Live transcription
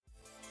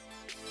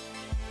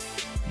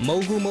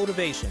Mogul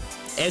Motivation,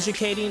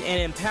 educating and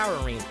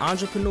empowering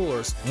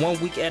entrepreneurs 1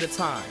 week at a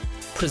time.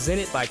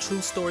 Presented by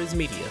True Stories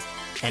Media.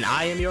 And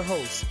I am your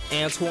host,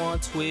 Antoine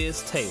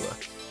Twiz Taylor.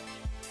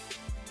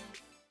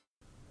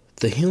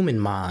 The human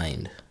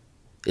mind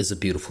is a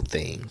beautiful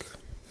thing.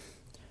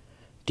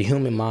 The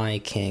human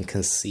mind can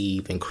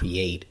conceive and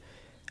create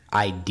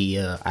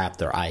idea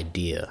after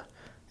idea.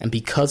 And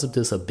because of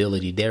this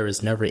ability, there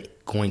is never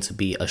going to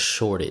be a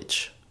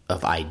shortage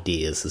of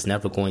ideas. There's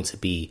never going to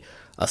be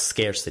a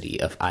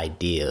scarcity of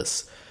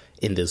ideas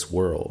in this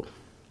world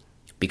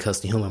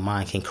because the human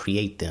mind can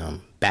create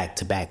them back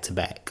to back to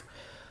back.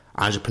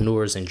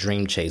 Entrepreneurs and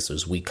dream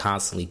chasers, we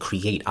constantly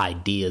create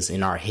ideas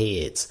in our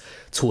heads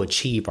to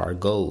achieve our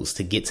goals,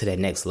 to get to that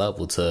next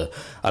level, to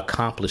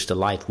accomplish the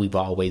life we've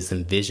always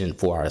envisioned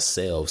for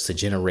ourselves, to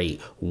generate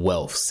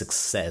wealth,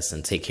 success,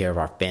 and take care of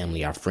our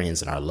family, our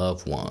friends, and our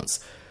loved ones.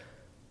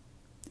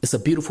 It's a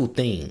beautiful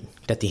thing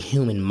that the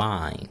human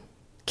mind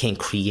can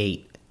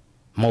create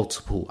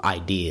multiple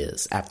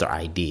ideas after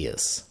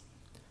ideas.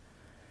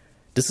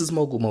 This is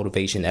Mogul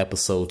Motivation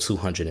episode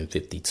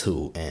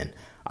 252, and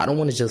I don't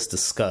want to just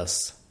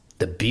discuss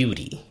the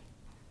beauty,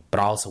 but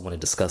I also want to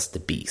discuss the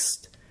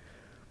beast.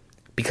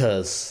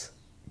 Because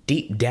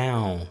deep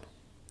down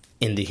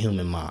in the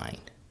human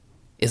mind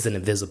is an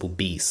invisible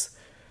beast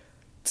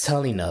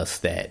telling us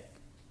that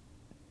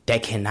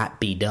cannot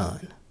be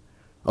done.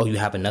 Oh, you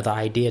have another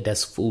idea?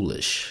 That's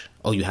foolish.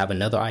 Oh, you have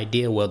another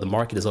idea? Well, the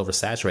market is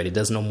oversaturated.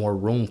 There's no more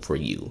room for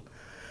you.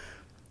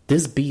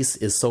 This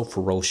beast is so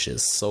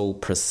ferocious, so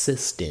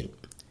persistent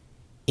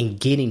in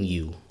getting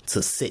you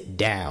to sit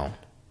down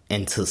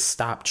and to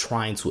stop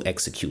trying to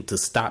execute, to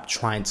stop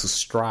trying to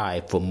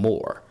strive for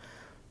more.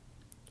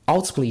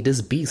 Ultimately,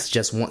 this beast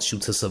just wants you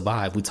to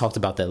survive. We talked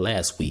about that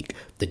last week,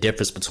 the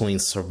difference between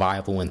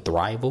survival and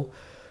thrival.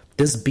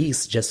 This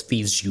beast just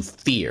feeds you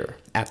fear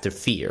after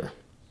fear.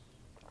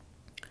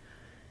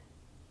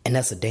 And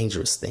that's a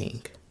dangerous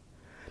thing.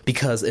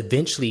 Because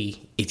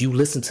eventually, if you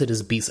listen to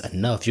this beast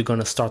enough, you're going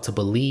to start to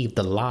believe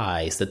the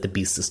lies that the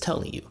beast is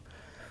telling you.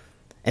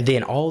 And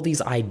then all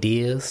these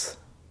ideas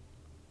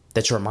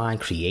that your mind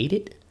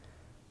created,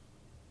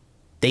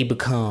 they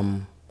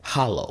become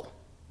hollow.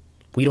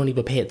 We don't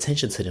even pay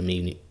attention to them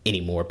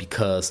anymore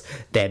because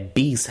that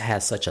beast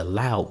has such a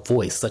loud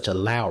voice, such a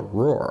loud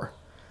roar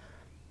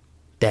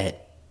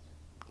that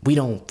we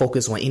don't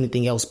focus on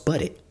anything else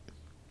but it.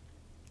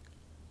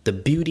 The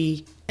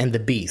beauty and the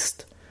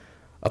beast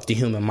of the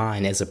human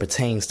mind as it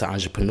pertains to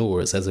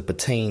entrepreneurs, as it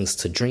pertains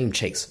to dream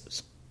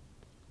chasers.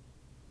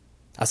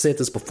 I said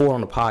this before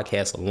on the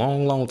podcast a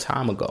long, long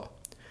time ago.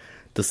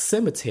 The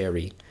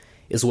cemetery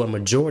is where a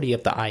majority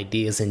of the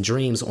ideas and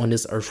dreams on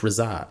this earth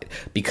reside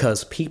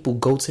because people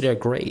go to their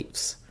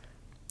graves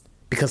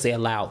because they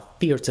allowed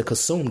fear to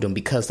consume them,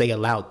 because they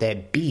allowed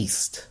that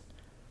beast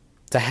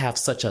to have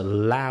such a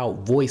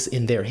loud voice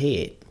in their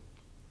head.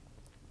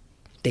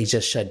 They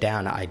just shut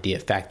down the idea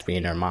factory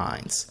in their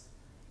minds.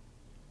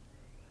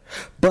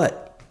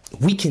 But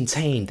we can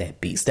tame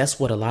that beast. That's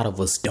what a lot of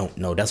us don't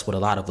know. That's what a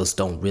lot of us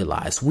don't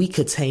realize. We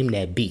could tame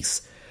that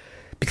beast.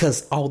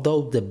 Because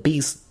although the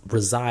beast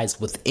resides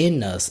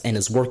within us and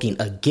is working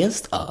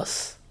against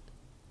us,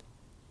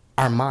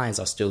 our minds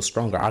are still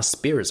stronger. Our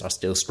spirits are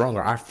still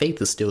stronger. Our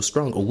faith is still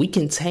stronger. We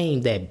can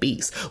tame that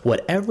beast.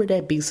 Whatever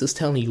that beast is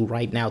telling you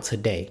right now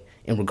today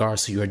in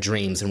regards to your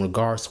dreams, in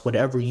regards to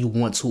whatever you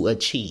want to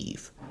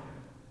achieve,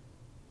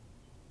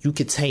 you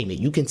can tame it.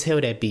 You can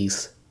tell that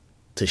beast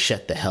to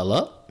shut the hell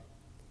up,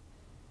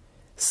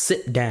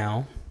 sit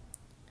down,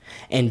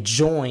 and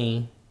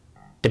join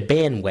the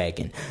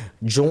bandwagon,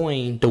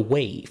 join the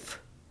wave.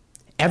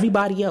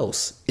 Everybody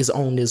else is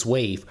on this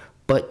wave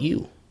but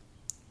you.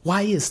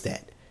 Why is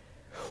that?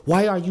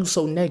 Why are you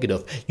so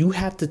negative? You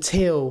have to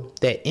tell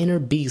that inner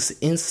beast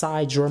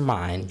inside your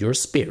mind, your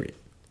spirit,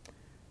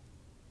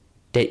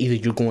 that either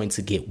you're going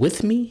to get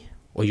with me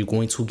or you're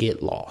going to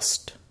get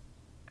lost.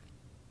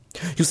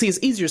 You see, it's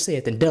easier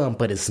said than done,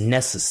 but it's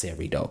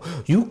necessary, though.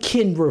 You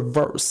can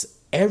reverse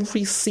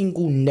every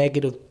single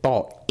negative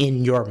thought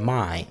in your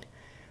mind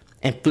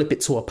and flip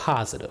it to a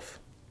positive.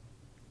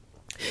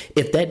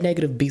 If that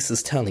negative beast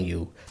is telling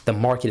you the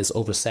market is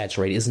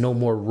oversaturated, there's no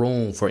more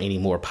room for any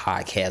more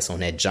podcasts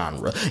on that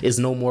genre. There's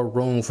no more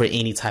room for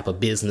any type of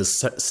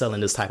business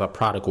selling this type of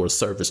product or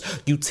service.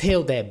 You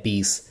tell that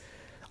beast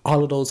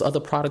all of those other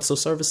products or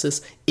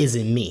services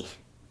isn't me.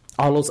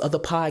 All those other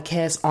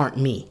podcasts aren't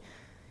me.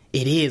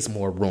 It is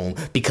more room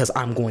because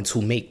I'm going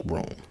to make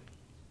room.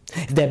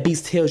 If that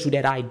beast tells you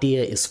that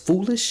idea is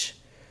foolish,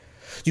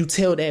 you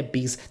tell that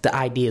beast the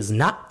idea is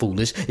not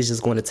foolish. It's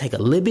just going to take a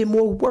little bit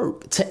more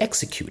work to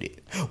execute it.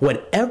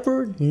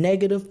 Whatever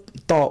negative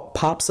thought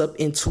pops up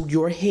into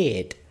your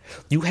head,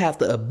 you have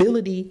the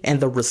ability and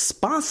the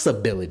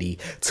responsibility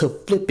to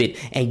flip it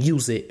and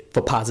use it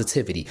for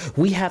positivity.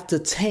 We have to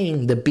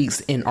tame the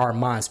beast in our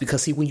minds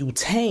because, see, when you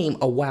tame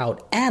a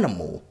wild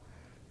animal,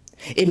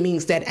 it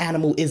means that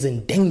animal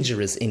isn't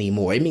dangerous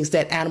anymore. It means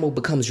that animal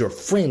becomes your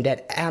friend.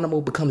 That animal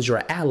becomes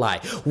your ally.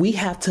 We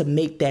have to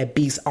make that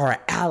beast our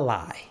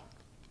ally.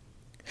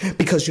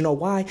 Because you know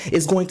why?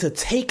 It's going to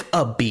take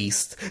a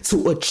beast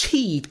to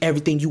achieve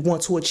everything you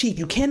want to achieve.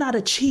 You cannot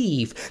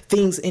achieve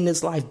things in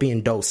this life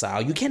being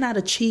docile. You cannot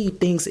achieve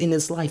things in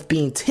this life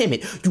being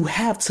timid. You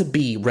have to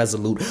be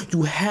resolute.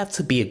 You have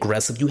to be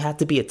aggressive. You have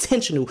to be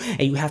intentional,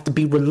 and you have to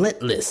be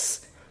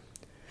relentless.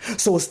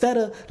 So instead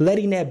of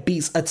letting that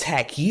beast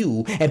attack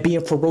you and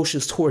being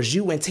ferocious towards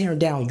you and tearing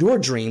down your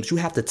dreams, you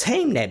have to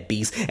tame that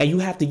beast, and you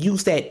have to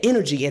use that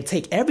energy and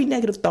take every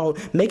negative thought,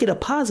 make it a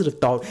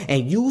positive thought,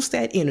 and use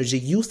that energy,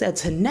 use that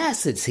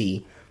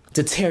tenacity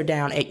to tear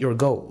down at your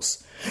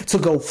goals, to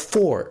go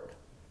forward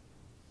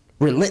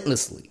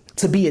relentlessly,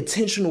 to be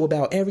intentional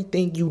about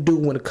everything you do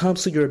when it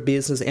comes to your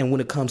business and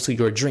when it comes to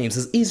your dreams.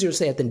 It's easier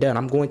said than done.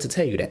 I'm going to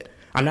tell you that.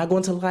 I'm not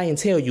going to lie and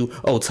tell you,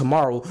 oh,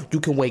 tomorrow you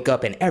can wake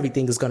up and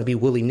everything is going to be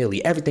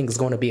willy-nilly. Everything is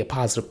going to be a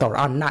positive thought.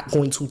 I'm not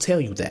going to tell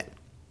you that.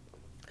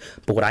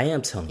 But what I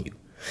am telling you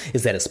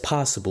is that it's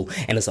possible,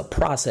 and it's a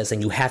process,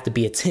 and you have to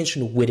be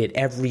intentional with it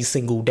every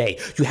single day.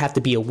 You have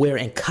to be aware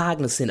and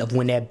cognizant of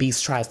when that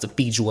beast tries to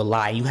feed you a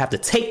lie. You have to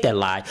take that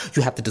lie,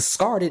 you have to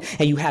discard it,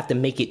 and you have to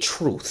make it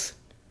truth.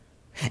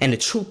 And the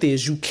truth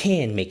is, you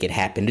can make it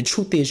happen. The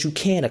truth is, you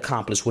can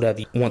accomplish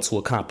whatever you want to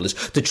accomplish.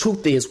 The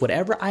truth is,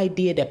 whatever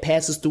idea that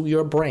passes through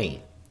your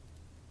brain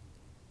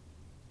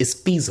is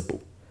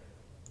feasible.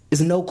 It's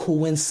no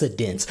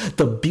coincidence.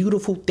 The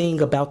beautiful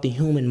thing about the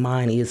human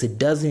mind is it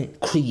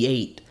doesn't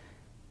create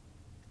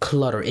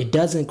clutter. It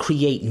doesn't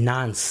create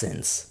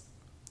nonsense.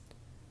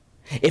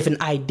 If an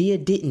idea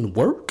didn't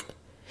work,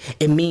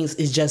 it means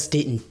it just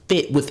didn't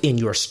fit within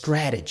your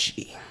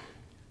strategy.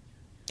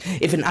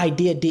 If an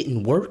idea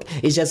didn't work,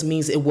 it just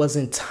means it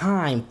wasn't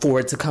time for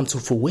it to come to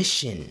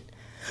fruition.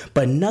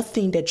 But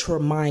nothing that your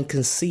mind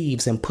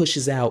conceives and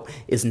pushes out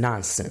is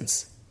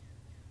nonsense.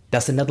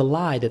 That's another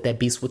lie that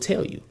beast will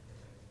tell you.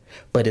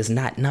 But it's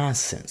not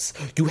nonsense.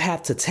 You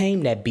have to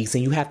tame that beast,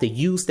 and you have to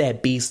use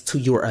that beast to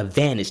your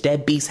advantage.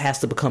 That beast has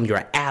to become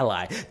your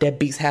ally. That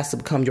beast has to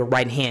become your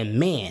right-hand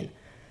man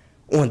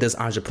on this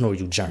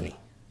entrepreneurial journey.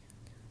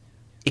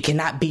 It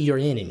cannot be your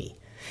enemy.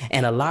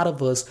 And a lot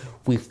of us,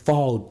 we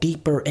fall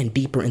deeper and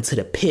deeper into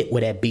the pit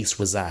where that beast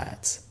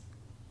resides.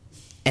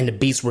 And the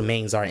beast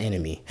remains our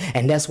enemy.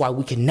 And that's why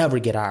we can never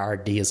get our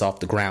ideas off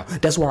the ground.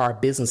 That's why our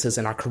businesses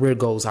and our career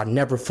goals are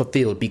never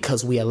fulfilled,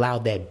 because we allow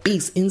that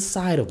beast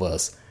inside of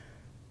us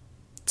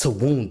to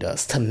wound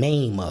us, to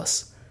maim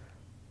us,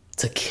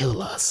 to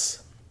kill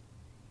us.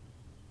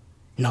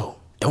 No,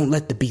 don't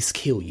let the beast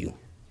kill you.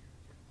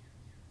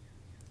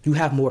 You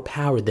have more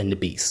power than the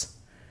beast.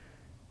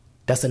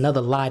 That's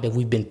another lie that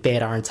we've been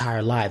fed our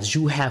entire lives.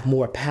 You have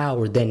more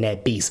power than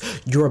that beast.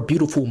 Your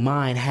beautiful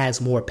mind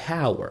has more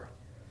power.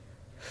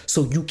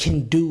 So you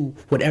can do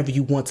whatever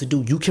you want to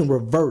do. You can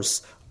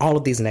reverse all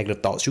of these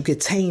negative thoughts. You can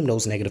tame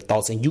those negative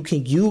thoughts, and you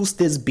can use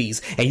this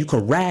beast, and you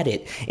can ride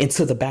it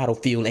into the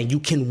battlefield, and you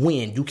can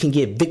win. You can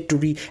get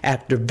victory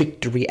after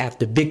victory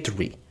after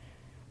victory.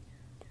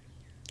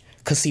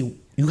 Because see,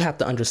 you have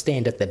to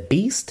understand that the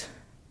beast,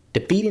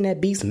 defeating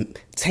that beast,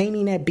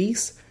 taming that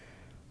beast,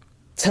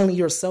 telling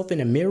yourself in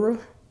the mirror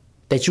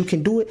that you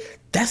can do it,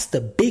 that's the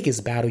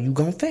biggest battle you're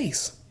going to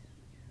face.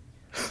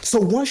 So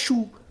once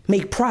you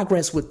make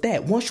progress with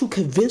that, once you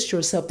convince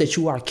yourself that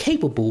you are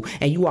capable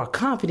and you are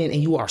confident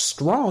and you are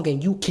strong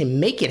and you can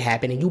make it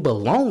happen and you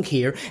belong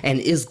here and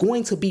is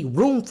going to be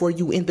room for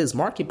you in this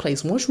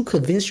marketplace, once you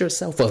convince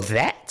yourself of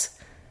that,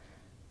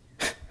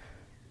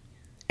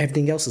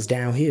 everything else is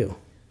downhill.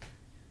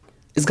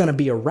 It's going to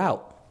be a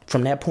route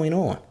from that point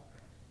on.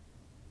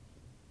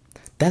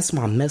 That's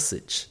my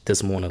message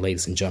this morning,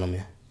 ladies and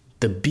gentlemen.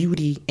 The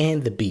beauty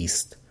and the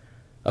beast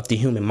of the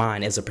human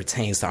mind as it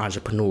pertains to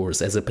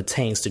entrepreneurs, as it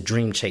pertains to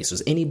dream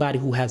chasers, anybody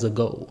who has a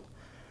goal.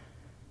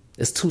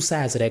 There's two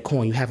sides of that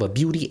coin. You have a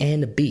beauty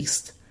and a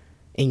beast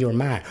in your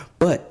mind.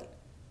 But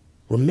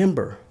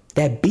remember,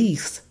 that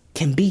beast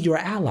can be your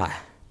ally.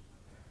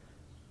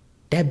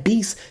 That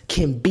beast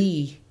can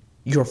be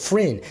your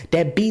friend.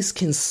 That beast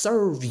can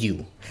serve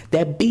you.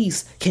 That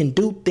beast can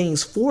do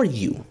things for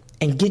you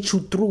and get you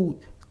through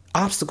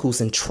obstacles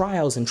and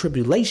trials and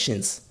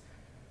tribulations.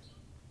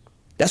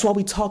 That's why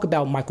we talk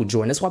about Michael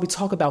Jordan. That's why we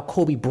talk about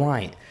Kobe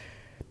Bryant.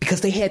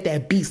 Because they had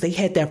that beast. They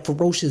had that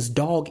ferocious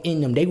dog in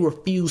them. They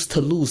refused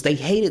to lose. They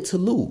hated to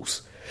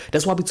lose.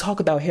 That's why we talk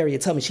about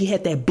Harriet Tubman. She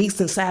had that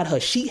beast inside her.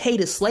 She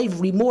hated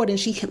slavery more than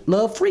she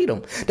loved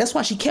freedom. That's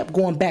why she kept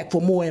going back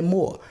for more and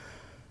more.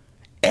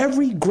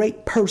 Every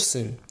great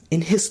person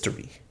in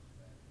history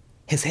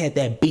has had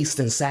that beast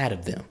inside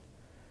of them.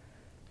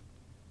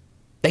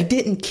 They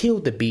didn't kill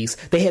the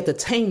beast. They had to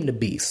tame the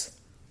beast.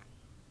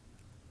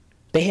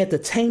 They had to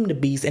tame the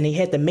beast, and they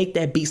had to make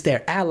that beast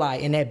their ally,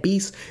 and that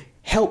beast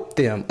helped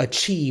them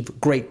achieve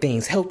great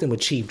things, helped them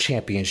achieve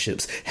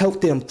championships,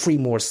 helped them free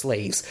more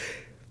slaves.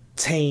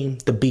 Tame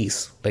the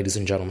beast, ladies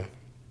and gentlemen.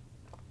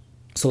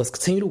 So let's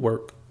continue to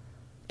work.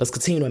 Let's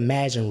continue to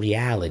imagine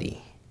reality.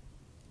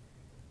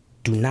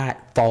 Do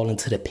not fall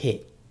into the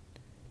pit.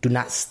 Do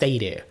not stay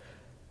there.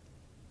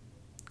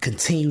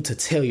 Continue to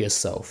tell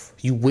yourself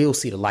you will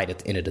see the light at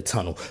the end of the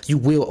tunnel. You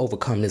will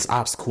overcome this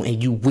obstacle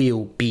and you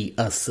will be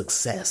a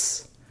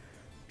success.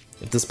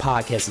 If this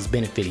podcast has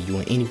benefited you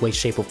in any way,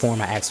 shape, or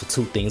form, I ask for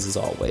two things as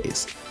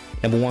always.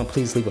 Number one,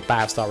 please leave a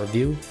 5-star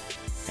review.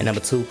 And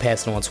number two,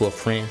 pass it on to a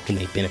friend who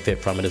may benefit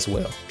from it as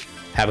well.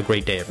 Have a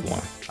great day,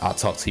 everyone. I'll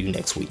talk to you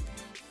next week.